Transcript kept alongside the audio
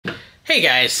Hey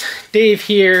guys, Dave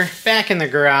here, back in the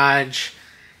garage,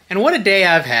 and what a day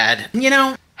I've had. You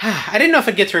know, I didn't know if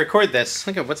I'd get to record this.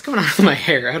 Look at what's going on with my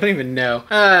hair, I don't even know.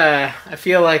 I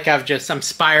feel like I'm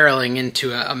spiraling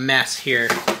into a mess here.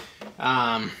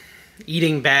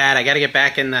 Eating bad, I gotta get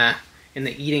back in the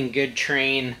eating good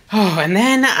train. Oh, and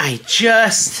then I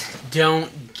just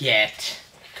don't get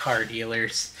car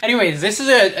dealers. Anyways, this is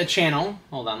a channel.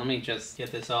 Hold on, let me just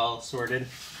get this all sorted.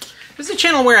 This is a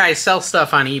channel where I sell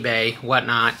stuff on eBay,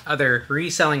 whatnot, other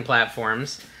reselling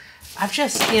platforms. I've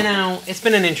just, you know, it's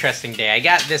been an interesting day. I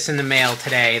got this in the mail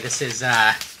today. This is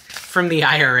from the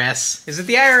IRS. Is it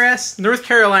the IRS? North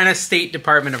Carolina State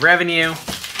Department of Revenue.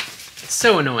 It's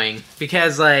so annoying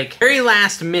because, like, very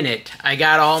last minute, I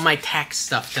got all my tax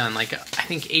stuff done. Like, I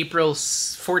think April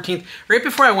 14th, right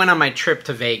before I went on my trip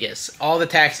to Vegas. All the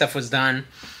tax stuff was done.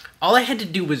 All I had to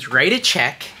do was write a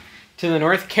check to the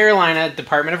North Carolina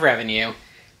Department of Revenue,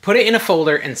 put it in a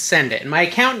folder, and send it. And my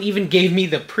accountant even gave me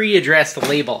the pre-addressed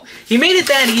label. He made it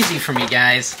that easy for me,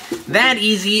 guys. That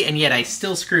easy, and yet I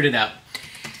still screwed it up.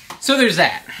 So there's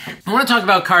that. I want to talk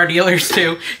about car dealers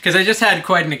too, because I just had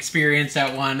quite an experience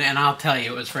at one, and I'll tell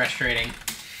you, it was frustrating.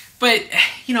 But,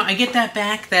 you know, I get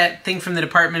that thing from the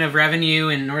Department of Revenue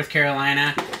in North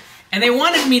Carolina, and they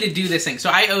wanted me to do this thing. So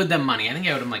I owed them money. I think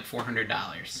I owed them like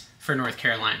 $400 for North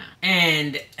Carolina.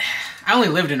 And I only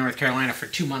lived in North Carolina for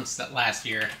 2 months last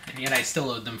year, and yet I still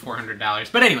owed them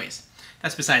 $400. But anyways,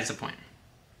 that's besides the point.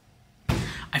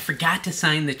 I forgot to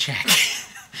sign the check.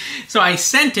 So I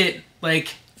sent it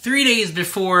like 3 days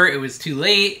before it was too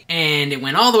late, and it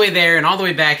went all the way there and all the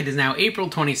way back. It is now April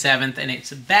 27th, and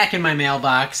it's back in my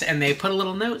mailbox, and they put a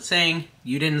little note saying,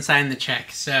 you didn't sign the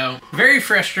check. So, very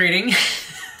frustrating.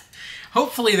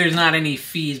 Hopefully there's not any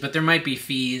fees, but there might be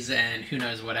fees and who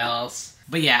knows what else.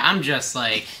 But yeah, I'm just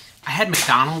like, I had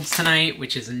McDonald's tonight,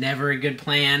 which is never a good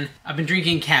plan. I've been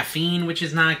drinking caffeine, which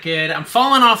is not good. I'm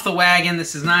falling off the wagon.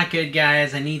 This is not good,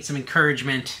 guys. I need some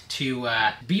encouragement to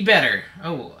be better.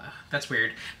 Oh, that's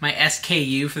weird. My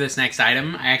SKU for this next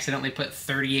item, I accidentally put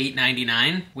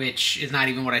 $38.99, which is not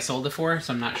even what I sold it for,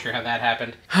 so I'm not sure how that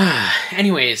happened.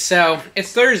 Anyways, so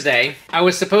it's Thursday. I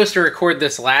was supposed to record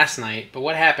this last night, but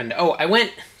what happened? Oh, I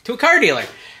went to a car dealer.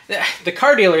 The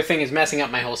car dealer thing is messing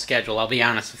up my whole schedule, I'll be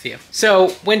honest with you. So,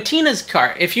 when Tina's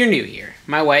car, if you're new here,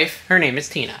 my wife, her name is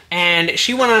Tina, and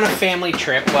she went on a family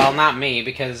trip, well, not me,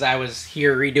 because I was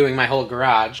here redoing my whole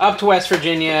garage, up to West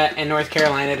Virginia and North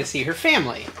Carolina to see her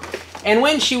family. And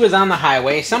when she was on the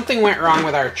highway, something went wrong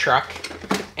with our truck,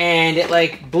 and it,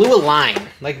 like, blew a line.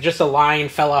 Like, just a line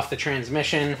fell off the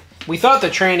transmission. We thought the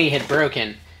tranny had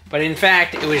broken, but in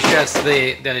fact, it was just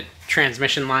the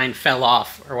transmission line fell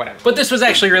off or whatever. But this was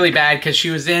actually really bad because she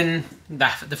was in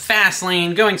the fast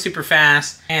lane, going super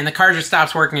fast, and the car just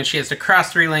stops working and she has to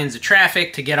cross 3 lanes of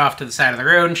traffic to get off to the side of the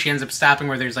road, and she ends up stopping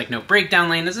where there's like no breakdown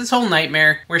lane. There's this whole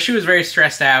nightmare where she was very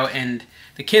stressed out, and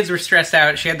the kids were stressed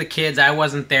out. She had the kids, I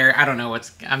wasn't there. I don't know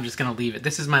I'm just gonna leave it.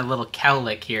 This is my little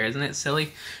cowlick here, isn't it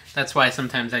silly? That's why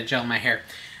sometimes I gel my hair.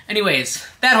 Anyways,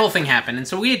 that whole thing happened, and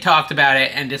so we had talked about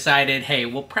it and decided, hey,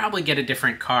 we'll probably get a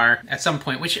different car at some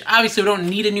point, which obviously we don't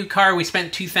need a new car. We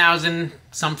spent $2,000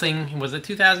 something, was it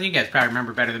 $2,000? You guys probably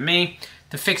remember better than me.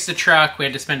 To fix the truck, we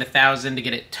had to spend $1,000 to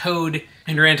get it towed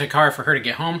and rent a car for her to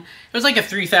get home. It was like a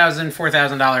 $3,000,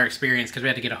 $4,000 experience because we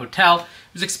had to get a hotel.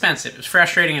 It was expensive. It was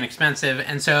frustrating and expensive,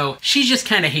 and so she just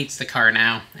kind of hates the car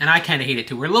now, and I kind of hate it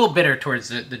too. We're a little bitter towards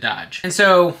the Dodge. And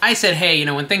so I said, hey, you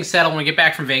know, when things settle, when we get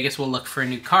back from Vegas, we'll look for a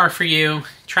new car for you.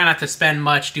 Try not to spend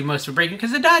much, do most of the braking,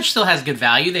 because the Dodge still has good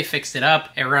value. They fixed it up.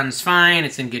 It runs fine.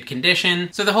 It's in good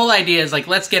condition. So the whole idea is, like,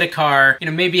 let's get a car. You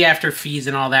know, maybe after fees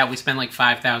and all that, we spend like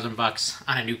 $5,000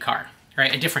 on a new car.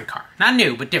 Right, a different car. Not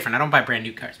new, but different. I don't buy brand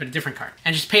new cars, but a different car.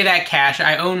 And just pay that cash.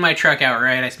 I own my truck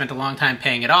outright. I spent a long time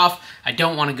paying it off. I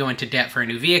don't want to go into debt for a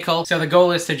new vehicle. So the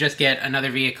goal is to just get another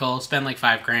vehicle, spend like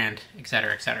 $5,000,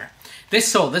 etc., etc. This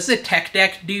sold. This is a tech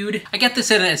deck, dude. I got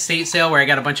this at an estate sale where I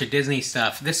got a bunch of Disney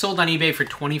stuff. This sold on eBay for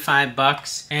 25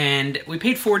 bucks, and we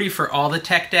paid 40 for all the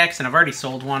tech decks, and I've already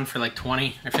sold one for like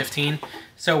 20 or 15.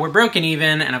 So we're broken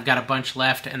even, and I've got a bunch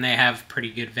left, and they have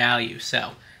pretty good value,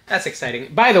 so that's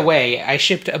exciting. By the way, I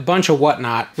shipped a bunch of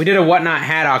Whatnot. We did a Whatnot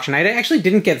hat auction. I actually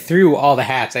didn't get through all the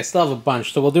hats. I still have a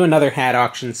bunch, so we'll do another hat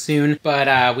auction soon.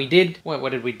 But we did, what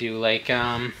did we do? Like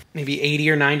maybe 80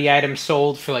 or 90 items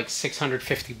sold for like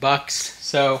 650 bucks.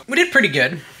 So we did pretty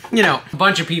good. you know, a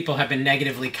bunch of people have been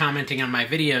negatively commenting on my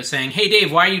videos saying, hey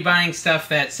Dave, why are you buying stuff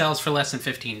that sells for less than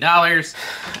 $15?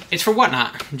 It's for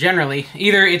Whatnot, generally.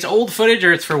 Either it's old footage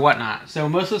or it's for Whatnot. So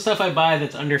most of the stuff I buy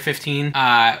that's under 15,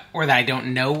 or that I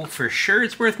don't know for sure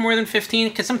it's worth more than 15,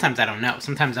 because sometimes I don't know.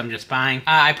 Sometimes I'm just buying.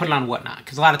 I put it on Whatnot,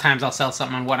 because a lot of times I'll sell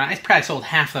something on Whatnot. I probably sold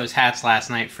half those hats last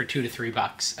night for $2 to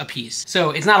 $3 a piece.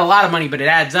 So it's not a lot of money, but it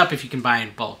adds up if you can buy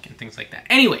in bulk and things like that.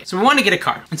 Anyway, so we wanted to get a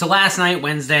car. And so last night,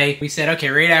 Wednesday, we said, okay,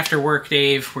 right after work,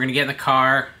 Dave, we're gonna get in the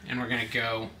car and we're gonna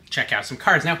go check out some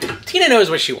cars. Now, Tina knows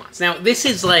what she wants. Now, this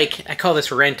is like, I call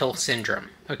this rental syndrome,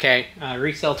 okay?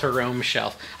 Resell to roam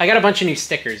shelf. I got a bunch of new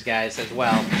stickers, guys, as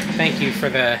well. Thank you for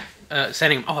the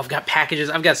sending them. Oh, I've got packages.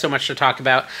 I've got so much to talk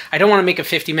about. I don't want to make a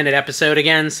 50-minute episode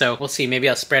again, so we'll see. Maybe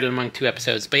I'll spread it among 2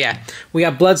 episodes. But yeah, we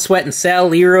got Blood, Sweat, and Sell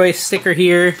Leroy sticker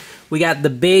here. We got the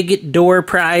Big Door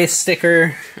Prize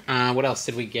sticker. What else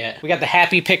did we get? We got the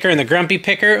Happy Picker and the Grumpy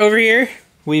Picker over here.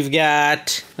 We've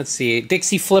got, let's see,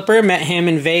 Dixie Flipper, met him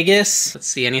in Vegas. Let's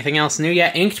see, anything else new?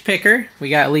 Yeah, Inked Picker. We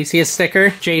got Alicia's sticker.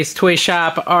 Jay's Toy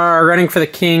Shop, our Running for the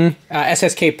King.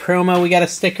 SSK Promo, we got a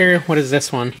sticker. What is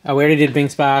this one? Oh, we already did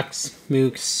Binks Box,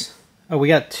 Mooks. Oh, we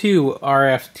got 2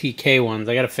 RFTK ones.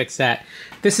 I gotta fix that.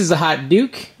 This is the Hot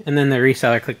Duke, and then the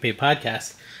Reseller Clickbait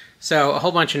Podcast. So, a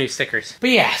whole bunch of new stickers. But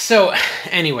yeah, so,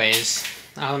 anyways...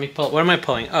 let me pull, what am I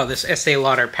pulling? Oh, this Estee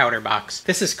Lauder powder box.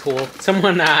 This is cool.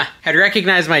 Someone had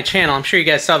recognized my channel. I'm sure you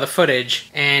guys saw the footage.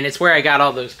 And it's where I got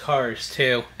all those cars,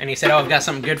 too. And he said, oh, I've got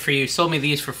something good for you. Sold me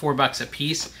these for $4 a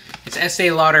piece. It's Estee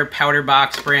Lauder powder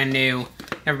box, brand new.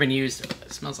 Never been used.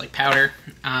 It smells like powder.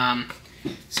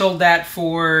 Sold that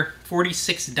for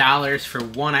 $46 for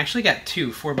one. I actually got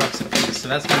 2, $4 a piece. So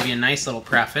that's going to be a nice little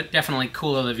profit. Definitely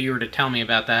cool of the viewer to tell me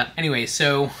about that. Anyway,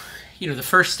 so... you know, the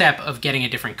first step of getting a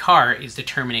different car is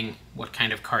determining what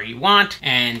kind of car you want.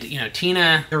 And, you know,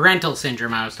 Tina, the rental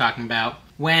syndrome I was talking about,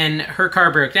 when her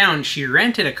car broke down, she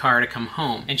rented a car to come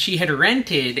home. And she had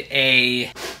rented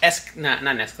a, not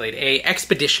an Escalade, a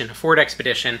Expedition, a Ford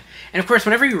Expedition. And of course,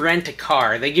 whenever you rent a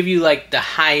car, they give you like the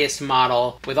highest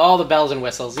model with all the bells and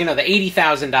whistles. You know, the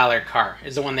 $80,000 car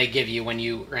is the one they give you when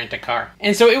you rent a car.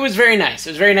 And so it was very nice.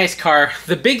 It was a very nice car.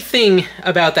 The big thing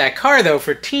about that car, though,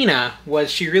 for Tina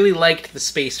was she really liked the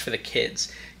space for the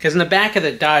kids. Because in the back of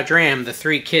the Dodge Ram, the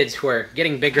 3 kids who are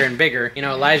getting bigger and bigger, you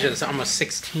know, Elijah's almost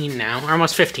 16 now, or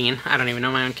almost 15. I don't even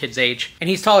know my own kid's age. And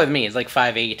he's taller than me. He's like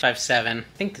 5'8", 5'7". I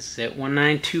think this is it,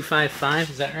 19255,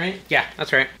 is that right? Yeah,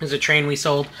 that's right. It was a train we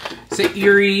sold. It's an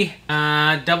Erie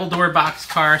double door box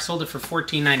car. Sold it for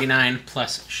 $14.99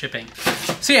 plus shipping.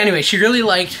 So yeah, anyway, she really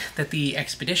liked that the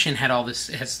Expedition had all this,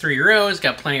 it has 3 rows,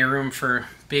 got plenty of room for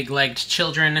big-legged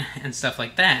children and stuff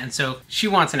like that. And so she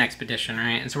wants an Expedition,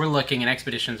 right? And so we're looking, and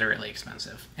Expeditions are really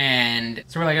expensive. And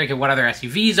so we're like, okay, what other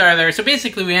SUVs are there? So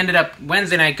basically we ended up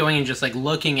Wednesday night going and just like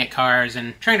looking at cars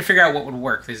and trying to figure out what would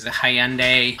work. There's the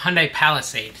Hyundai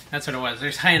Palisade. That's what it was.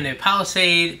 There's Hyundai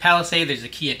Palisade, there's the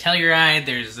Kia Telluride,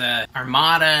 there's the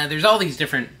Armada, there's all these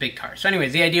different big cars. So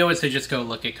anyways, the idea was to just go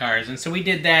look at cars. And so we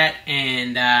did that,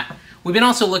 and we've been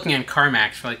also looking on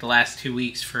CarMax for like the last 2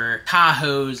 weeks for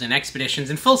Tahoes and Expeditions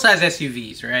and full-size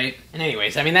SUVs, right? And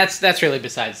anyways, I mean, that's really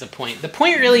besides the point. The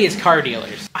point really is car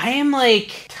dealers. I am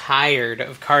like tired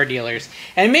of car dealers.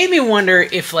 And it made me wonder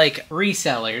if like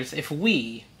resellers, if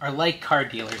we are like car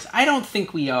dealers. I don't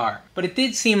think we are. But it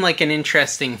did seem like an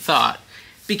interesting thought.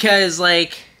 Because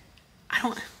like,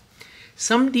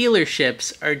 some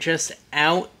dealerships are just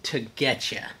out to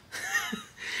get you.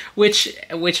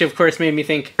 Which of course made me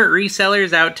think, are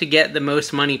resellers out to get the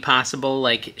most money possible?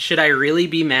 Like, should I really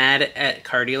be mad at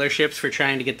car dealerships for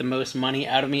trying to get the most money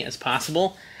out of me as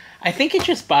possible? I think it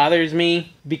just bothers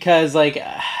me because, like,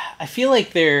 I feel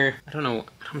like they're, I don't know,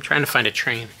 I'm trying to find a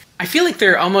train. I feel like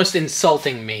they're almost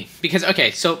insulting me because,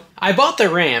 okay, so I bought the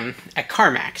Ram at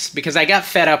CarMax because I got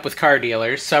fed up with car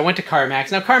dealers. So I went to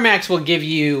CarMax. Now CarMax will give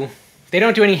you, they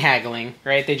don't do any haggling,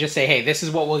 right? They just say, hey, this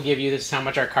is what we'll give you. This is how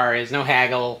much our car is. No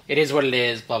haggle. It is what it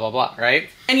is, blah, blah, blah, right?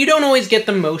 And you don't always get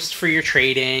the most for your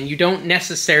trade-in. You don't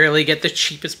necessarily get the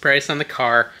cheapest price on the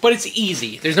car, but it's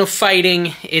easy. There's no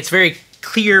fighting. It's very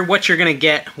clear what you're gonna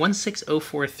get.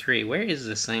 16043, where is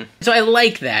this thing? So I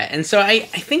like that. And so I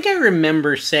think I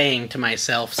remember saying to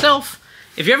myself,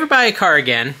 if you ever buy a car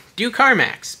again, do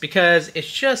CarMax, because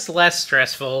it's just less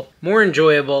stressful, more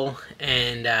enjoyable,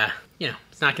 and you know,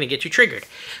 it's not gonna get you triggered.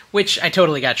 Which I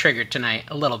totally got triggered tonight,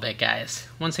 a little bit, guys.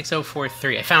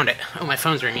 16043, I found it. Oh, my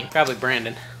phone's ringing, probably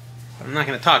Brandon. But I'm not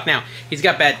gonna talk now. He's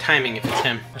got bad timing if it's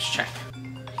him. Let's check.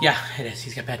 Yeah, it is.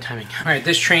 He's got bad timing. All right,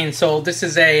 this train sold. This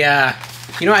is a,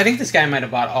 you know, I think this guy might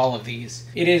have bought all of these.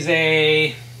 It is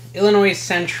a Illinois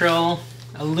Central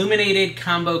illuminated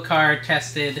combo car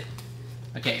tested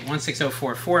Okay,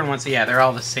 16044 and yeah, they're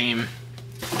all the same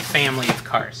family of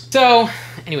cars. So,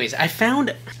 anyways, I found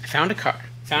a car.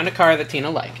 Found a car that Tina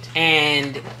liked.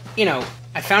 And, you know,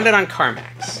 I found it on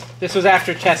CarMax. This was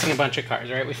after testing a bunch of cars,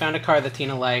 right? We found a car that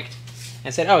Tina liked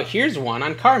and said, oh, here's one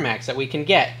on CarMax that we can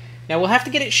get. Now, we'll have to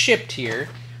get it shipped here,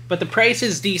 but the price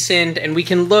is decent, and we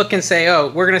can look and say,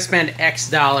 oh, we're going to spend X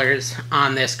dollars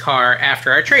on this car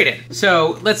after our trade-in.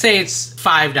 So, let's say it's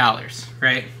 $5,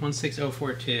 right?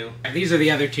 16042. These are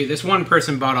the other two. This one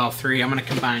person bought all three. I'm going to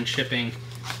combine shipping.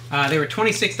 They were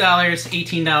 $26,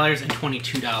 $18, and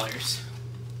 $22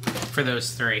 for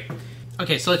those three.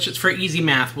 Okay, so let's just, for easy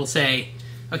math, we'll say,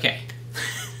 okay,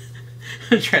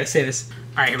 I'm trying to say this.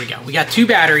 All right, here we go. We got two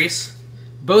batteries.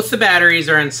 Both the batteries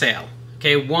are on sale.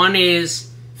 Okay, one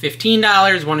is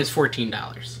 $15, one is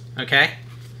 $14. Okay,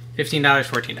 $15,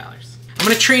 $14. I'm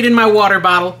gonna trade in my water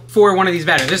bottle for one of these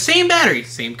batteries. The same battery,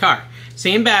 same car.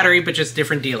 Same battery, but just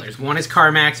different dealers. One is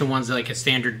CarMax and one's like a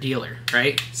standard dealer,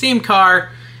 right? Same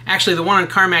car. Actually, the one on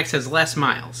CarMax has less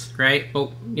miles, right?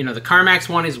 But, you know, the CarMax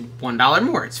one is $1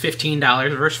 more. It's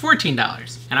 $15 versus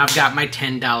 $14. And I've got my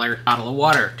 $10 bottle of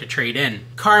water to trade in.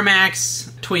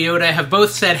 CarMax, Toyota have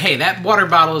both said, hey, that water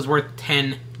bottle is worth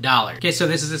 $10. Okay, so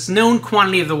this known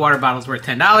quantity of the water bottle is worth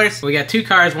 $10. We got two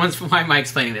cars. Why am I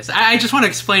explaining this? I just want to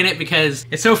explain it because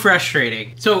it's so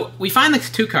frustrating. So we find the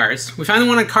two cars. We find the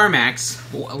one on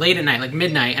CarMax late at night, like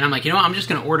midnight, and I'm like, you know what? I'm just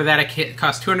going to order that. It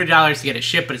costs $200 to get it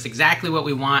shipped, but it's exactly what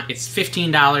we want. It's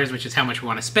 $15, which is how much we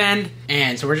want to spend,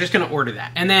 and so we're just going to order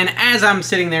that. And then as I'm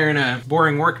sitting there in a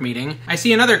boring work meeting, I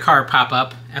see another car pop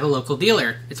up at a local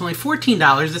dealer. It's only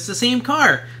 $14. It's the same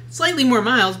car. Slightly more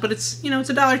miles, but it's, you know,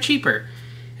 it's $1 cheaper.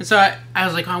 And so I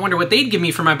was like, oh, I wonder what they'd give me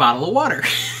for my bottle of water.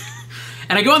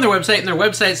 And I go on their website, and their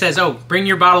website says, oh, bring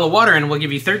your bottle of water and we'll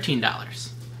give you $13.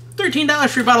 $13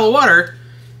 for your bottle of water,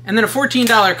 and then a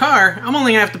 $14 car, I'm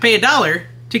only going to have to pay $1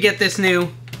 to get this new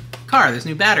car, this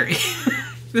new battery.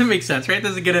 That makes sense, right?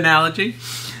 That's a good analogy.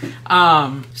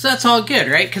 So that's all good,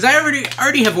 right? Because I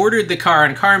already have ordered the car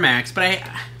on CarMax,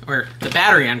 or the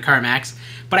battery on CarMax,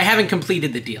 but I haven't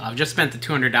completed the deal. I've just spent the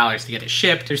 $200 to get it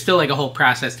shipped. There's still like a whole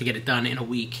process to get it done in a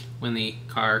week when the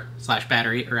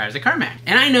car/battery arrives at CarMax.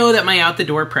 And I know that my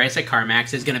out-the-door price at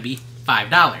CarMax is gonna be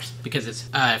 $5 because it's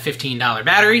a $15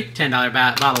 battery, $10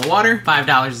 bottle of water,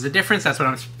 $5 is the difference. That's what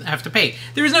I have to pay.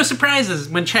 There was no surprises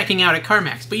when checking out at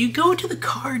CarMax, but you go to the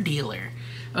car dealer,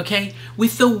 okay,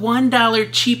 with the $1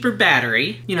 cheaper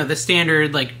battery, you know, the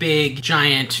standard like big,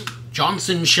 giant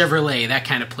Johnson Chevrolet, that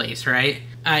kind of place, right?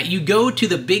 You go to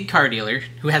the big car dealer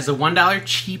who has the $1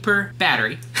 cheaper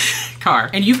battery car,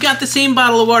 and you've got the same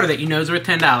bottle of water that you know is worth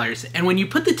 $10. And when you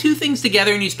put the two things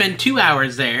together and you spend 2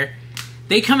 hours there,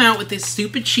 they come out with this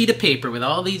stupid sheet of paper with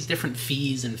all these different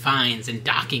fees and fines and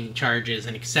docking charges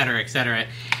and et cetera,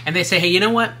 and they say, hey, you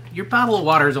know what? Your bottle of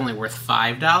water is only worth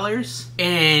 $5,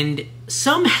 and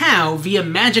somehow, via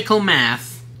magical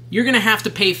math, you're gonna have to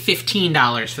pay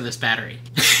 $15 for this battery.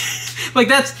 Like,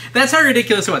 that's how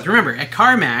ridiculous it was. Remember, at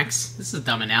CarMax, this is a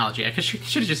dumb analogy. I should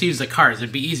have just used the cars.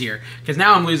 It'd be easier, because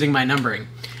now I'm losing my numbering.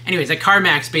 Anyways, at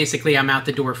CarMax, basically, I'm out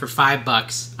the door for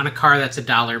 $5 on a car that's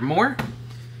 $1 more.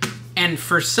 And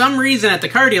for some reason at the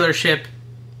car dealership,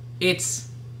 it's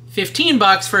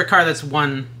 $15 for a car that's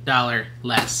 $1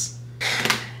 less.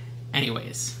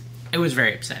 Anyways, it was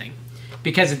very upsetting,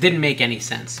 because it didn't make any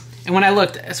sense. And when I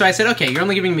looked, so I said, okay, you're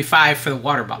only giving me $5 for the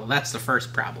water bottle. That's the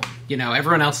first problem. You know,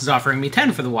 everyone else is offering me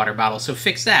 $10 for the water bottle, so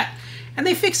fix that. And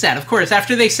they fix that, of course,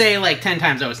 after they say like 10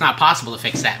 times, oh, it's not possible to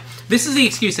fix that. This is the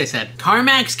excuse they said.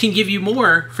 CarMax can give you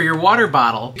more for your water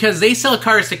bottle because they sell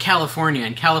cars to California,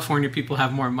 and California people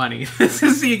have more money. This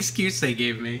is the excuse they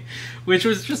gave me, which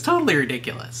was just totally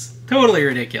ridiculous. Totally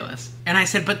ridiculous. And I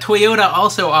said, but Toyota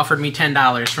also offered me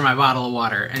 $10 for my bottle of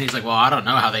water. And he's like, well, I don't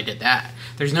know how they did that.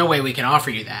 There's no way we can offer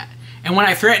you that. And when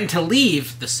I threatened to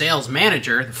leave, the sales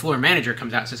manager, the floor manager,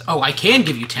 comes out and says, oh, I can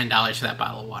give you $10 for that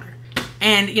bottle of water.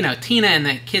 And, you know, Tina and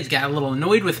the kids got a little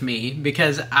annoyed with me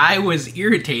because I was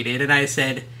irritated, and I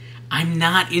said, I'm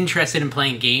not interested in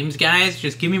playing games, guys.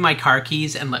 Just give me my car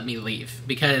keys and let me leave,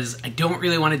 because I don't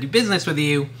really want to do business with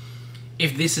you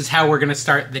if this is how we're going to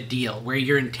start the deal, where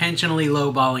you're intentionally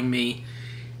lowballing me,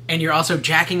 and you're also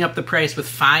jacking up the price with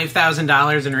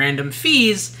 $5,000 in random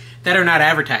fees that are not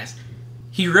advertised.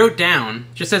 He wrote down,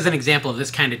 just as an example of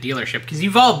this kind of dealership, because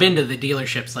you've all been to the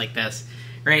dealerships like this,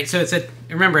 right? So it's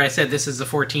remember I said this is a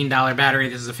 $14 battery,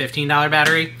 this is a $15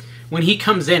 battery? When he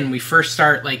comes in, we first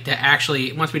start like to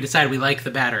actually, once we decide we like the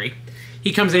battery,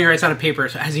 he comes in and writes on a paper,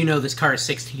 so as you know, this car is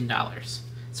 $16.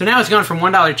 So now it's gone from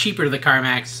 $1 cheaper to the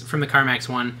CarMax, from the CarMax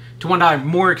one, to $1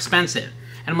 more expensive.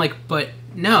 And I'm like, but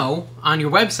no, on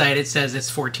your website it says it's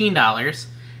 $14,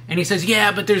 And he says,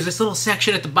 yeah, but there's this little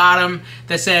section at the bottom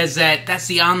that says that that's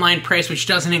the online price, which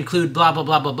doesn't include blah, blah,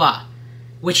 blah, blah, blah.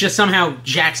 Which just somehow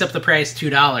jacks up the price $2,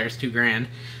 $2,000,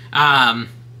 out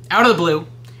of the blue.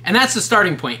 And that's the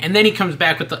starting point. And then he comes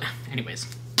back with the... Anyways.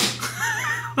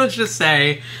 Let's just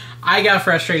say I got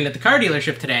frustrated at the car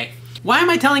dealership today. Why am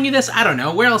I telling you this? I don't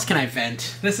know. Where else can I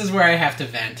vent? This is where I have to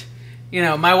vent. You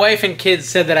know, my wife and kids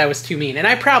said that I was too mean, and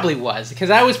I probably was, because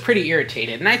I was pretty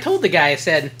irritated. And I told the guy, I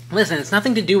said, listen, it's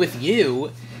nothing to do with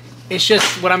you. It's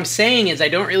just, what I'm saying is I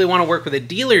don't really want to work with a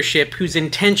dealership who's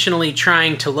intentionally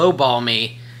trying to lowball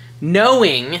me,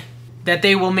 knowing that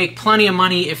they will make plenty of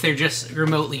money if they're just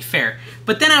remotely fair.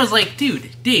 But then I was like,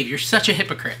 dude, Dave, you're such a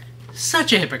hypocrite.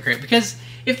 Such a hypocrite, because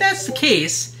if that's the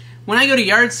case, when I go to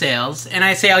yard sales and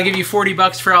I say I'll give you 40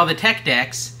 bucks for all the tech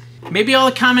decks, maybe all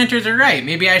the commenters are right.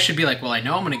 Maybe I should be like, well, I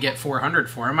know I'm going to get 400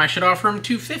 for them. I should offer them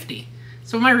 250.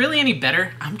 So am I really any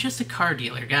better? I'm just a car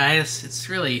dealer, guys. It's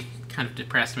really kind of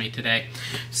depressed me today.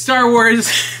 Star Wars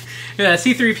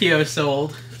C-3PO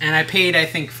sold, and I paid, I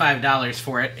think, $5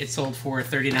 for it. It sold for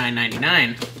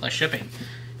 $39.99 plus shipping.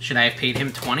 Should I have paid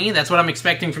him $20? That's what I'm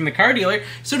expecting from the car dealer.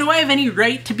 So do I have any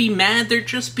right to be mad? They're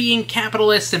just being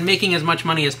capitalists and making as much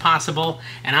money as possible,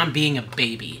 and I'm being a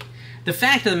baby. The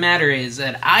fact of the matter is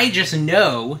that I just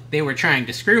know they were trying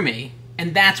to screw me,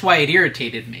 and that's why it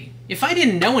irritated me. If I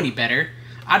didn't know any better,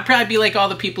 I'd probably be like all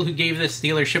the people who gave this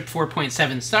dealership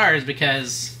 4.7 stars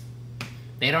because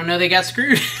they don't know they got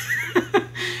screwed.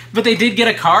 But they did get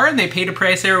a car, and they paid a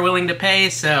price they were willing to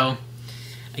pay, so...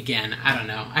 Again, I don't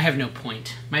know. I have no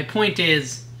point. My point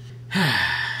is...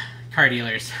 car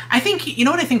dealers. I think... You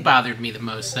know what I think bothered me the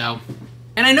most, though?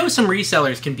 And I know some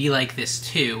resellers can be like this,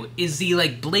 too, is the,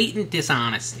 like, blatant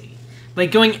dishonesty.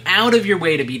 Like, going out of your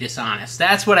way to be dishonest.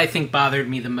 That's what I think bothered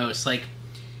me the most. Like,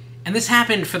 and this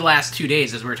happened for the last 2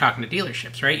 days as we were talking to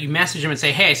dealerships, right? You message them and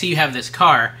say, hey, I see you have this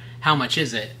car. How much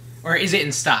is it? Or is it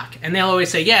in stock? And they'll always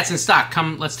say, yeah, it's in stock.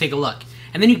 Come, let's take a look.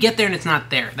 And then you get there and it's not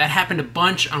there. That happened a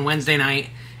bunch on Wednesday night.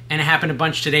 And it happened a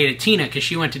bunch today to Tina because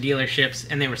she went to dealerships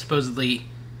and they were supposedly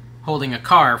holding a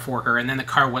car for her and then the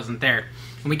car wasn't there.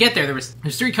 When we get there, there's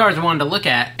 3 cars I wanted to look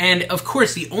at. And of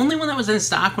course, the only one that was in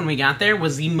stock when we got there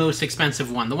was the most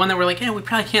expensive one. The one that we're like, yeah, we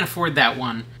probably can't afford that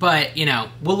one. But, you know,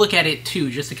 we'll look at it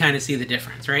too just to kind of see the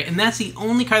difference, right? And that's the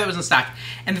only car that was in stock.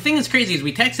 And the thing that's crazy is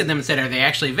we texted them and said, are they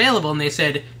actually available? And they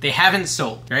said, they haven't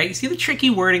sold, right? You see the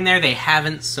tricky wording there? They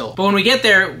haven't sold. But when we get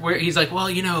there, he's like, well,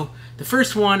 you know, the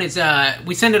first one is,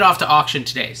 we send it off to auction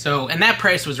today. So, and that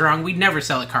price was wrong. We'd never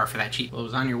sell a car for that cheap. Well, it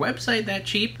was on your website that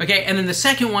cheap. Okay, and then the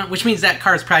second one, which means that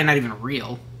car is probably not even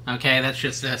real. Okay, that's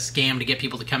just a scam to get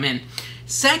people to come in.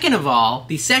 Second of all,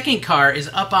 the second car is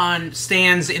up on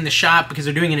stands in the shop because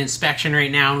they're doing an inspection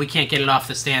right now and we can't get it off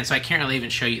the stand, so I can't really even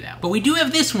show you that. But we do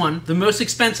have this one, the most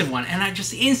expensive one, and I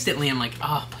just instantly am like,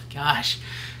 oh my gosh,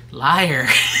 liar.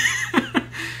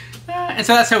 And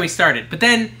so that's how we started. But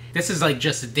then, this is like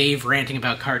just Dave ranting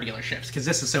about car dealerships, because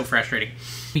this is so frustrating.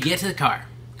 We get to the car.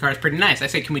 The car's pretty nice. I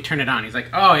say, can we turn it on? He's like,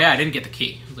 oh yeah, I didn't get the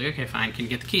key. I was like, okay, fine, can you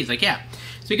get the key? He's like, yeah.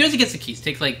 So he goes and gets the keys.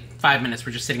 Takes like 5 minutes.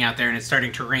 We're just sitting out there and it's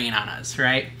starting to rain on us,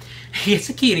 right? He gets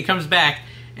the key and he comes back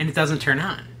and it doesn't turn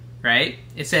on, right?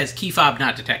 It says key fob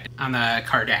not detected on the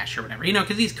car dash or whatever. You know,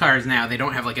 because these cars now, they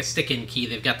don't have like a stick-in key.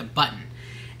 They've got the button.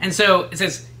 And so it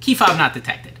says key fob not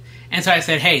detected. And so I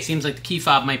said, hey, seems like the key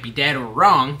fob might be dead or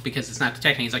wrong because it's not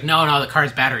detecting. He's like, no, the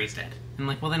car's battery's dead. I'm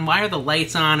like, well, then why are the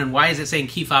lights on and why is it saying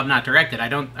key fob not detected? I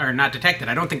don't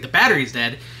think the battery's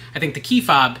dead. I think the key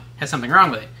fob has something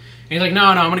wrong with it. And he's like, no,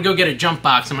 I'm going to go get a jump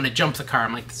box. I'm going to jump the car.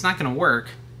 I'm like, it's not going to work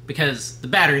because the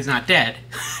battery's not dead.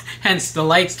 Hence the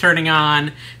lights turning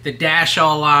on, the dash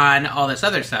all on, all this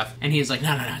other stuff. And he's like,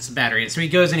 no, it's the battery. And so he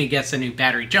goes and he gets a new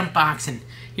battery jump box. And,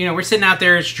 you know, we're sitting out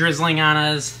there, it's drizzling on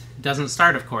us. Doesn't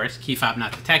start, of course. Key fob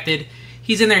not detected.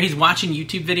 He's in there, he's watching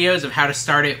YouTube videos of how to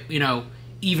start it, you know,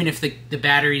 even if the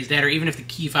battery's dead or even if the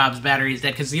key fob's battery is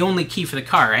dead, because the only key for the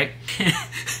car, right?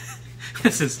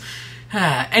 This is...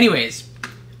 anyways,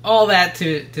 all that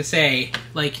to say,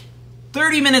 like,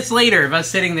 30 minutes later of us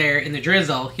sitting there in the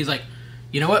drizzle, he's like,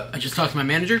 you know what? I just talked to my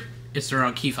manager. It's the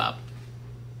wrong key fob.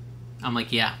 I'm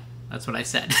like, yeah, that's what I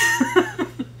said.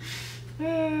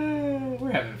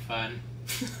 We're having fun.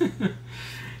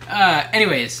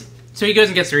 Anyways, so he goes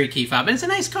and gets the key fob, and it's a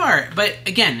nice car, but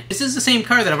again, this is the same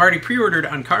car that I've already pre-ordered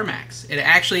on CarMax. It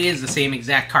actually is the same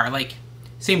exact car, like,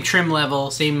 same trim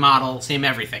level, same model, same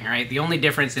everything, right? The only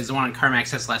difference is the one on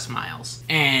CarMax has less miles.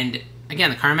 And again,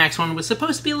 the CarMax one was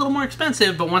supposed to be a little more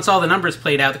expensive, but once all the numbers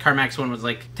played out, the CarMax one was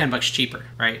like $10 cheaper,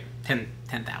 right?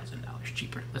 $10,000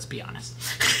 cheaper, let's be honest.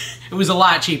 It was a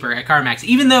lot cheaper at CarMax.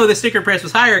 Even though the sticker price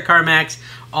was higher at CarMax,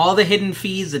 all the hidden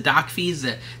fees, the dock fees,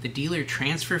 the dealer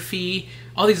transfer fee,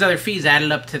 all these other fees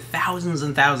added up to thousands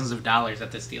and thousands of dollars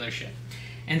at this dealership.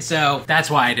 And so that's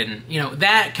why I didn't, you know,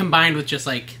 that combined with just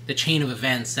like the chain of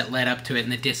events that led up to it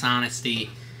and the dishonesty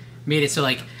made it so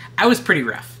like, I was pretty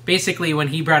rough. Basically, when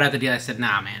he brought out the deal, I said,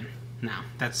 nah, man, no,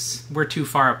 we're too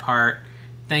far apart.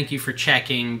 Thank you for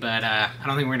checking, but I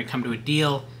don't think we're gonna come to a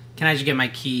deal. Can I just get my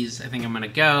keys? I think I'm gonna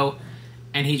go.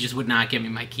 And he just would not give me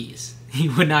my keys. He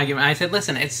would not give me, I said,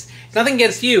 listen, it's nothing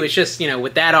against you. It's just, you know,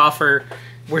 with that offer,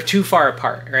 we're too far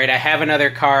apart, right? I have another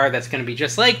car that's gonna be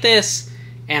just like this,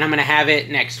 and I'm gonna have it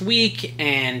next week,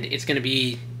 and it's gonna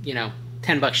be, you know,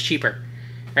 $10 cheaper,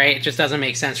 right? It just doesn't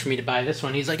make sense for me to buy this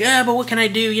one. He's like, yeah, but what can I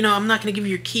do? You know, I'm not gonna give you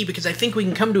your key because I think we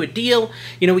can come to a deal.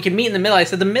 You know, we can meet in the middle. I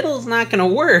said, the middle is not gonna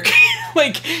work.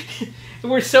 Like,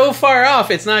 we're so far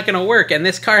off, it's not gonna work. And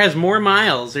this car has more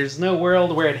miles. There's no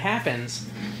world where it happens.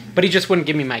 But he just wouldn't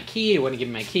give me my key. He wouldn't give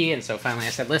me my key. And so finally I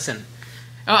said, listen.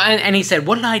 Oh, and he said,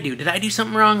 what did I do? Did I do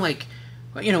something wrong? Like,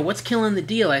 you know, what's killing the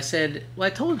deal? I said, well, I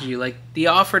told you, like, the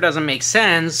offer doesn't make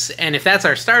sense, and if that's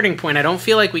our starting point, I don't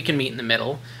feel like we can meet in the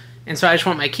middle, and so I just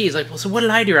want my key. He's like, well, so what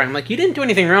did I do wrong? I'm like, you didn't do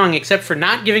anything wrong except for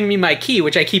not giving me my key,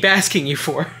 which I keep asking you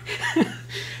for.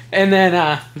 And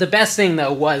then the best thing,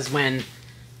 though, was when...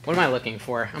 What am I looking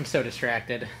for? I'm so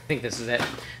distracted. I think this is it.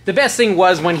 The best thing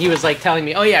was when he was like telling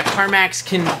me, oh yeah, CarMax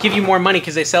can give you more money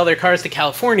because they sell their cars to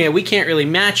California. We can't really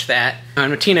match that. And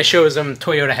when Tina shows them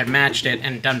Toyota had matched it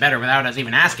and done better without us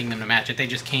even asking them to match it. They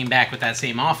just came back with that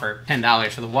same offer, $10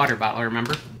 for the water bottle,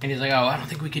 remember? And he's like, oh, I don't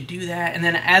think we could do that. And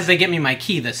then as they get me my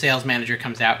key, the sales manager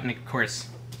comes out and of course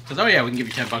says, oh yeah, we can give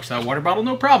you $10 for that water bottle,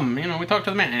 no problem. You know, we talked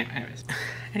to the man.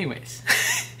 Anyways.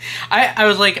 I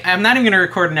was like, I'm not even going to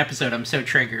record an episode, I'm so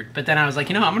triggered. But then I was like,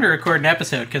 you know, I'm going to record an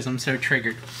episode because I'm so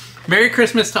triggered. Merry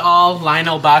Christmas to all.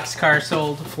 Lionel boxcar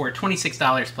sold for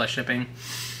 $26 plus shipping.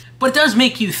 But it does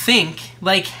make you think,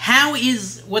 like, how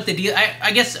is what the deal...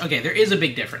 I guess, okay, there is a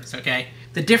big difference, okay?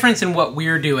 The difference in what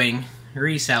we're doing,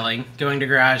 reselling, going to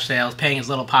garage sales, paying as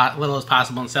little as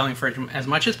possible and selling for as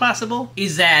much as possible,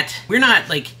 is that we're not,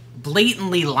 like,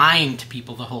 blatantly lying to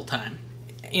people the whole time.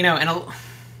 You know, and...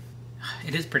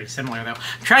 It is pretty similar, though.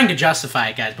 I'm trying to justify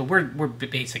it, guys, but we're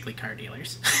basically car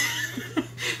dealers.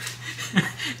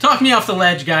 Talk me off the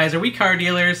ledge, guys. Are we car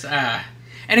dealers? And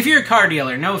if you're a car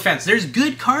dealer, no offense, there's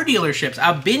good car dealerships.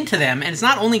 I've been to them, and it's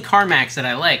not only CarMax that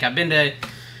I like. I've been to...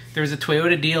 There was a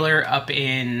Toyota dealer up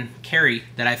in Cary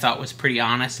that I thought was pretty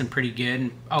honest and pretty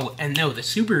good. Oh, and no, the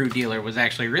Subaru dealer was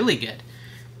actually really good.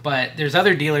 But there's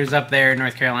other dealers up there in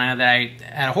North Carolina that I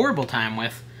had a horrible time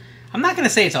with. I'm not going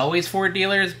to say it's always Ford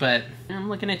dealers, but I'm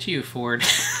looking at you, Ford.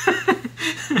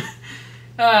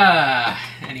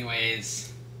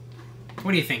 Anyways.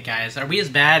 What do you think, guys? Are we as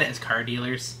bad as car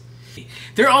dealers?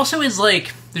 There also is,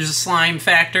 like, there's a slime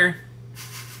factor.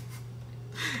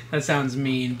 That sounds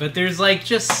mean, but there's, like,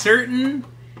 just certain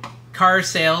car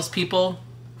salespeople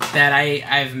that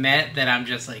I've met that I'm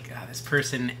just like, oh, this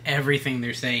person, everything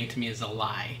they're saying to me is a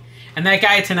lie. And that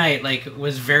guy tonight, like,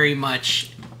 was very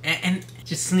much... And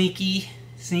just sneaky.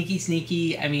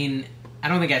 I mean, I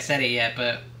don't think I said it yet,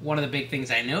 but one of the big things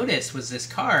I noticed was this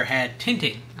car had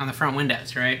tinting on the front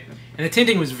windows, right? And the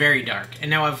tinting was very dark.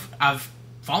 And now I've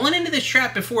fallen into this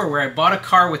trap before where I bought a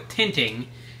car with tinting,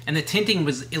 and the tinting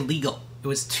was illegal. It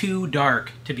was too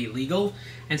dark to be legal.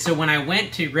 And so when I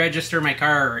went to register my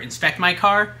car or inspect my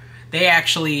car, they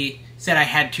actually said I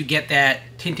had to get that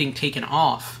tinting taken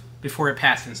off before it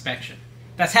passed inspection.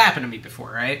 That's happened to me before,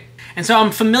 right? And so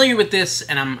I'm familiar with this,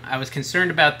 and I was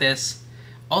concerned about this.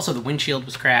 Also, the windshield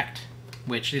was cracked,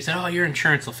 which they said, oh, your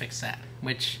insurance will fix that,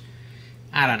 which,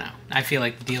 I don't know. I feel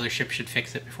like the dealership should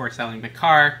fix it before selling the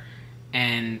car,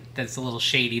 and that's a little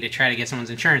shady to try to get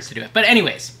someone's insurance to do it. But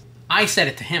anyways, I said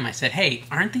it to him. I said, hey,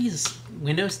 aren't these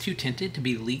windows too tinted to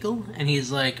be legal? And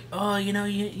he's like, oh, you know,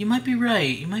 you might be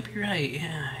right. You might be right.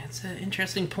 Yeah, it's an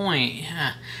interesting point.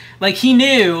 Yeah. Like, he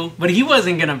knew, but he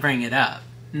wasn't going to bring it up.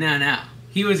 No.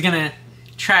 He was going to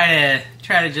try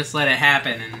to just let it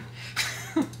happen.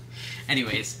 And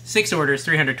anyways, 6 orders,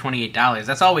 $328.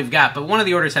 That's all we've got, but one of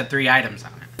the orders had 3 items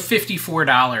on it.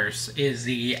 $54 is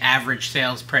the average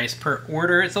sales price per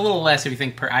order. It's a little less if you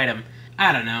think per item.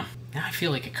 I don't know. Now I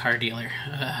feel like a car dealer.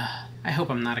 I hope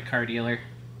I'm not a car dealer.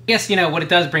 I guess, you know, what it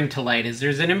does bring to light is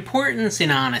there's an importance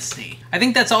in honesty. I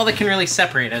think that's all that can really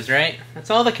separate us, right? That's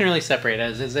all that can really separate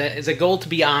us, is a goal to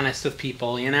be honest with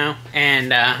people, you know?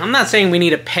 And I'm not saying we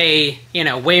need to pay, you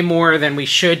know, way more than we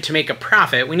should to make a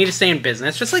profit. We need to stay in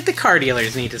business, just like the car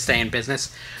dealers need to stay in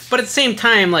business. But at the same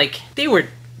time, like, they were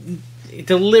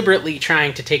deliberately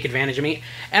trying to take advantage of me.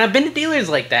 And I've been to dealers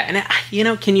like that. And, you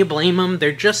know, can you blame them?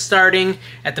 They're just starting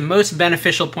at the most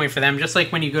beneficial point for them. Just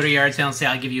like when you go to a yard sale and say,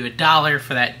 I'll give you $1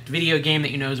 for that video game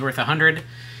that you know is worth $100.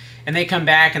 And they come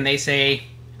back and they say,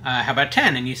 how about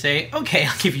 10? And you say, okay,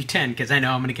 I'll give you 10 because I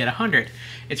know I'm going to get 100.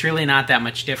 It's really not that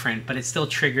much different, but it still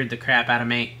triggered the crap out of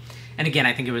me. And again,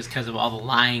 I think it was because of all the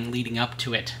lying leading up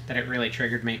to it that it really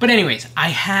triggered me. But anyways, I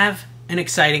have an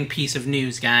exciting piece of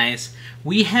news, guys.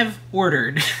 We have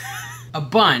ordered a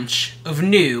bunch of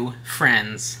new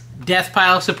friends. Death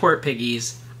Pile Support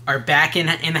Piggies are back in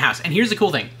the house. And here's the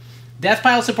cool thing. Death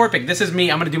Pile Support Pig, this is me.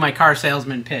 I'm going to do my car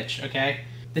salesman pitch, okay?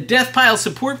 The Death Pile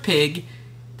Support Pig,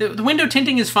 the window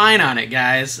tinting is fine on it,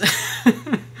 guys.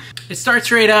 It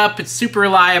starts right up, it's super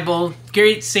reliable,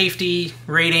 great safety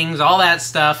ratings, all that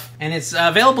stuff. And it's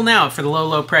available now for the low,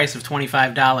 low price of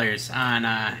 $25 on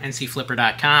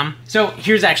ncflipper.com. So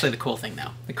here's actually the cool thing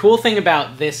though. The cool thing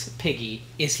about this piggy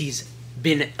is he's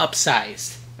been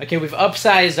upsized. Okay, we've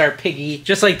upsized our piggy,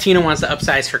 just like Tina wants to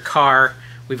upsize her car.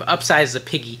 We've upsized the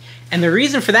piggy. And the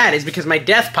reason for that is because my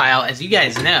death pile, as you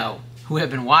guys know, who have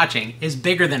been watching, is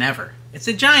bigger than ever. It's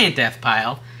a giant death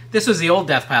pile. This was the old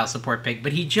Death Pile Support Pig,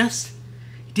 but he just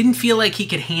didn't feel like he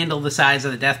could handle the size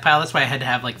of the death pile. That's why I had to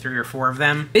have like 3 or 4 of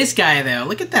them. This guy, though,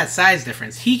 look at that size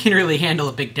difference. He can really handle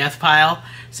a big death pile.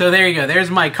 So there you go. There's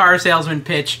my car salesman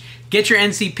pitch. Get your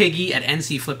NC Piggy at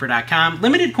ncflipper.com.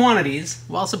 Limited quantities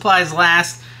while supplies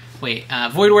last. Wait,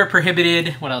 void where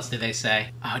prohibited. What else did they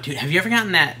say? Oh, dude, have you ever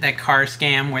gotten that car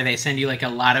scam where they send you like a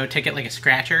lotto ticket, like a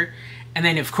scratcher? And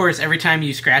then, of course, every time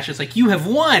you scratch, it's like, you have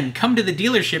won! Come to the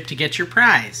dealership to get your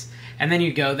prize. And then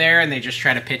you go there, and they just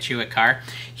try to pitch you a car.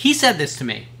 He said this to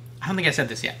me. I don't think I said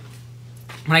this yet.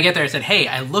 When I get there, I said, hey,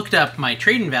 I looked up my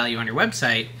trade-in value on your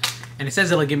website, and it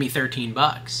says it'll give me 13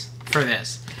 bucks for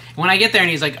this. And when I get there,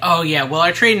 and he's like, oh, yeah, well,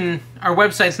 our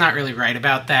website's not really right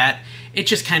about that. It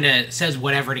just kind of says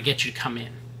whatever to get you to come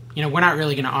in. You know, we're not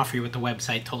really going to offer you what the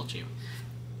website told you.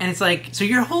 And it's like, so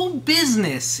your whole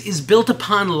business is built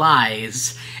upon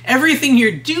lies. Everything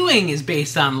you're doing is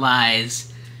based on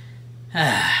lies.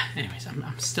 Anyways,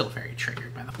 I'm still very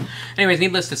triggered by them. Anyways,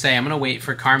 needless to say, I'm going to wait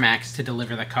for CarMax to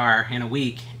deliver the car in a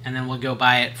week, and then we'll go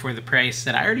buy it for the price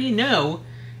that I already know,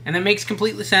 and that makes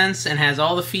completely sense, and has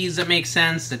all the fees that make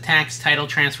sense, the tax, title,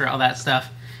 transfer, all that stuff.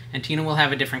 And Tina will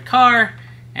have a different car,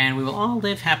 and we will all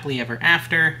live happily ever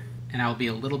after, and I'll be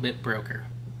a little bit broker.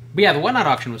 But yeah, the Whatnot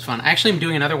auction was fun. I actually am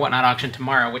doing another Whatnot auction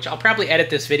tomorrow, which I'll probably edit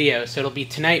this video, so it'll be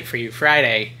tonight for you,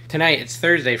 Friday. Tonight, it's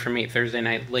Thursday for me, Thursday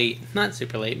night late. Not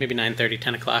super late, maybe 9:30,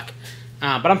 10 o'clock.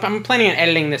 But I'm planning on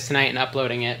editing this tonight and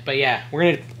uploading it. But yeah, we're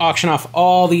going to auction off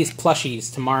all these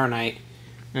plushies tomorrow night.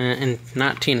 And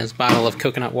not Tina's bottle of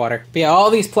coconut water. But yeah, all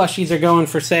these plushies are going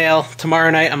for sale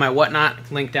tomorrow night on my Whatnot,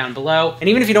 link down below. And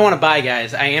even if you don't want to buy,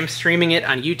 guys, I am streaming it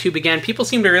on YouTube again. People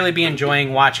seem to really be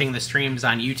enjoying watching the streams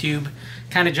on YouTube.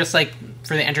 Kind of just like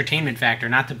for the entertainment factor,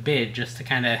 not to bid, just to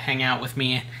kind of hang out with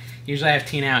me. Usually I have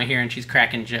Tina out here and she's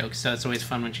cracking jokes, so it's always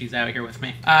fun when she's out here with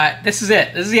me. This is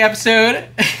it. This is the episode.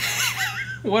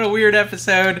 What a weird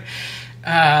episode.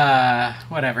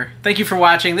 Whatever. Thank you for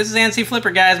watching. This is NC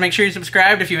Flipper, guys. Make sure you're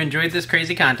subscribed if you enjoyed this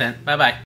crazy content. Bye-bye.